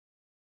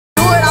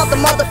off the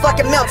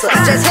motherfucking melter.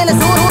 Just Hennessy,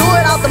 do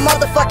it off the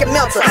motherfucking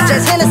melter.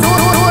 Just Hennessy,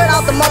 do it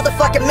off the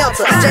motherfucking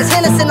melter. Just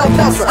Hennessy, no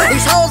pencil.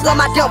 These hoes love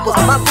my dimples.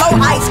 My flow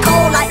ice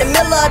cold like the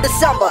middle of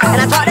December.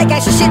 And I talk that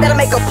gangsta shit that'll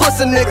make a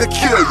pussy nigga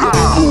kill you.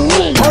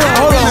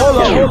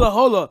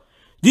 Hold up.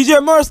 DJ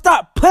Murray,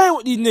 stop playing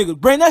with these niggas.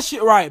 Bring that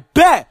shit right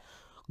back.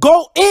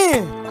 Go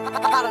in. Okay.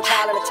 I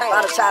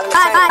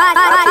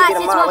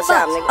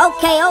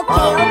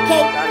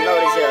know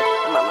this here.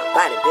 I'm on my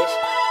body, bitch.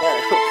 Yeah,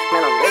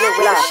 man, I'm really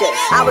with that shit.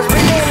 I was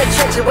really in the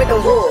trenches with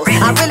the wolves.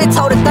 I really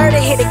told the 30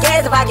 hit the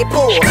gas if I get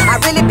pulled. I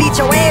really beat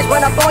your ass,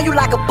 run up on you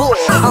like a bull.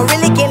 I'm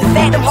really getting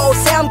fat, them hoes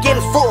say I'm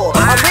getting full.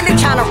 I'm really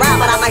trying to rap,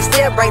 but I might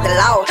still break the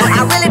law.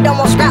 I really don't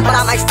want scrap, but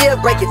I might still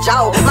break your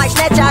jaw. Might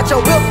snatch out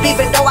your whip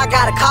even though I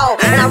got a call.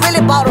 And I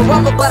really bought a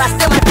rubber, but I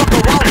still might fuck a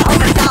wall. Oh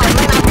my God,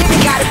 man, I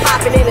really got it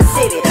popping in the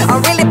city.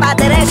 I'm really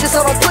about that action, so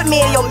don't put me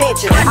in your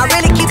mention. I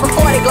really keep a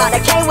 40 Glock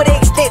that came with an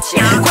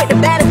extension. Quit the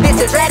baddest bitch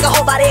and drag a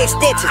hoe by the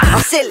extension.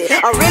 I'm silly,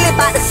 I'm really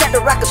about to set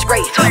the record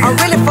straight. I'm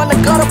really from the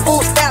gutter,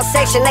 food stamp,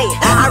 section 8.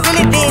 I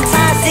really did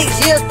time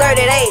 6 years,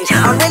 30 days.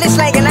 I'm really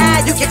slanging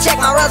eyes, you can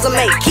check my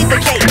resume. Keep the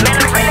cake. Man,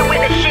 I'm really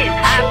with the shit.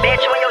 I bet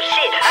you in your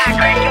shit. I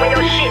crack you in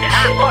your shit.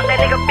 I fuck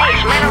that nigga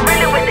bitch. Man, I'm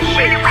really with the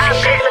shit. I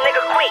chase a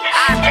nigga quick.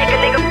 I take a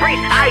nigga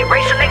breeze. I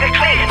erase a nigga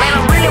clean. Man,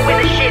 I'm really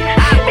with the shit.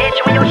 I bet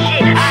you in your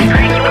shit. I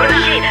crack you in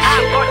your shit.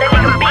 I fuck that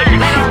nigga bitch.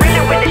 Man, I'm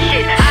really with the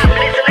shit. I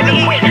blitz a nigga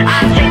quick.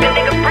 I take a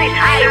nigga breeze.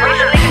 I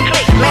erase a nigga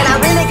clean. Man, I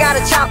really got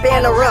a chopper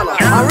and a runner.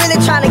 I'm really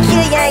trying to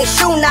kill you, ain't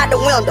shooting out the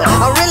window.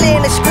 I'm really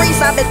in the streets,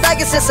 I've been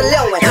thugging since a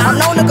little one.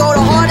 I'm known to go the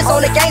hardest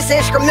on the gangsta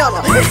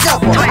instrumental. It's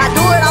simple, I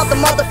do it off the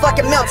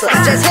motherfucking melter.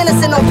 Just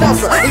Hennessy, no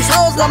pencil. These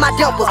hoes love my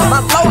dimples.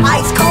 My flow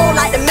ice cold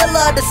like the middle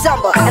of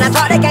December. And I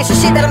talk that gangsta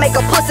shit that'll make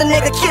a pussy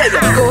nigga kill you.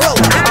 Gorilla,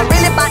 I'm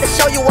really about to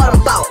show you what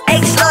I'm about.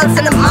 8 slugs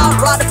in the mouth,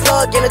 draw the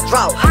plug in the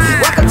draw.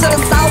 Welcome to the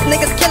South,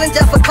 niggas killing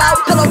just for clout.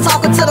 Pillow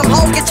talking to them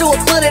hoes, get you a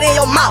bullet in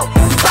your mouth.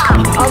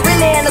 I'm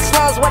really in the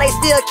slums where they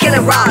still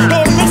killing raw.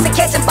 Been licks and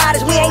catching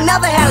bodies, we ain't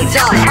never had a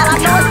job. All I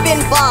know is been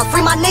bars,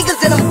 free my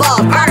niggas in them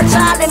bars. Part of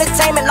child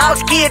entertainment,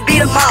 lost kid, beat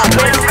them up.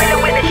 Man, I'm really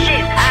with the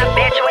shit. I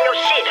bet you in your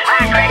shit.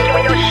 I crack you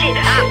in your shit.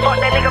 I fuck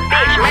that nigga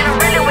bitch. Man, I'm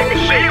really with the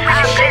shit.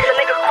 I blitz a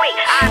nigga quick.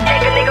 I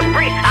take a nigga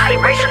breeze. I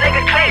erase a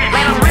nigga clean.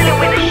 Man, I'm really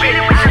with the shit.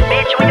 I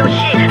bet you in your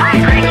shit. I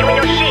crack you in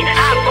your shit.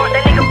 I fuck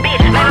that nigga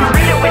bitch. Man, I'm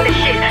really with the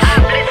shit. I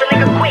blitz a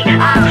nigga quick.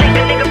 I take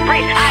a nigga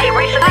breeze. I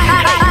erase a nigga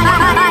clean.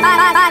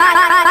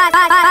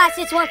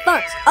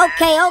 561Funks.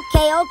 Okay.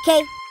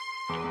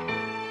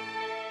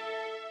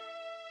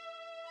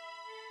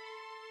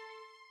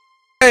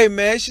 Hey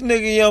man, it's your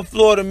nigga Young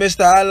Florida,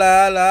 Mr. I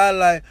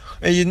lie,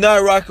 and you're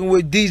not rocking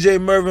with DJ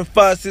Mervin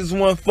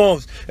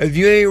 561Funks. If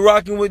you ain't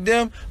rocking with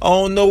them, I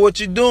don't know what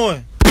you're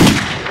doing.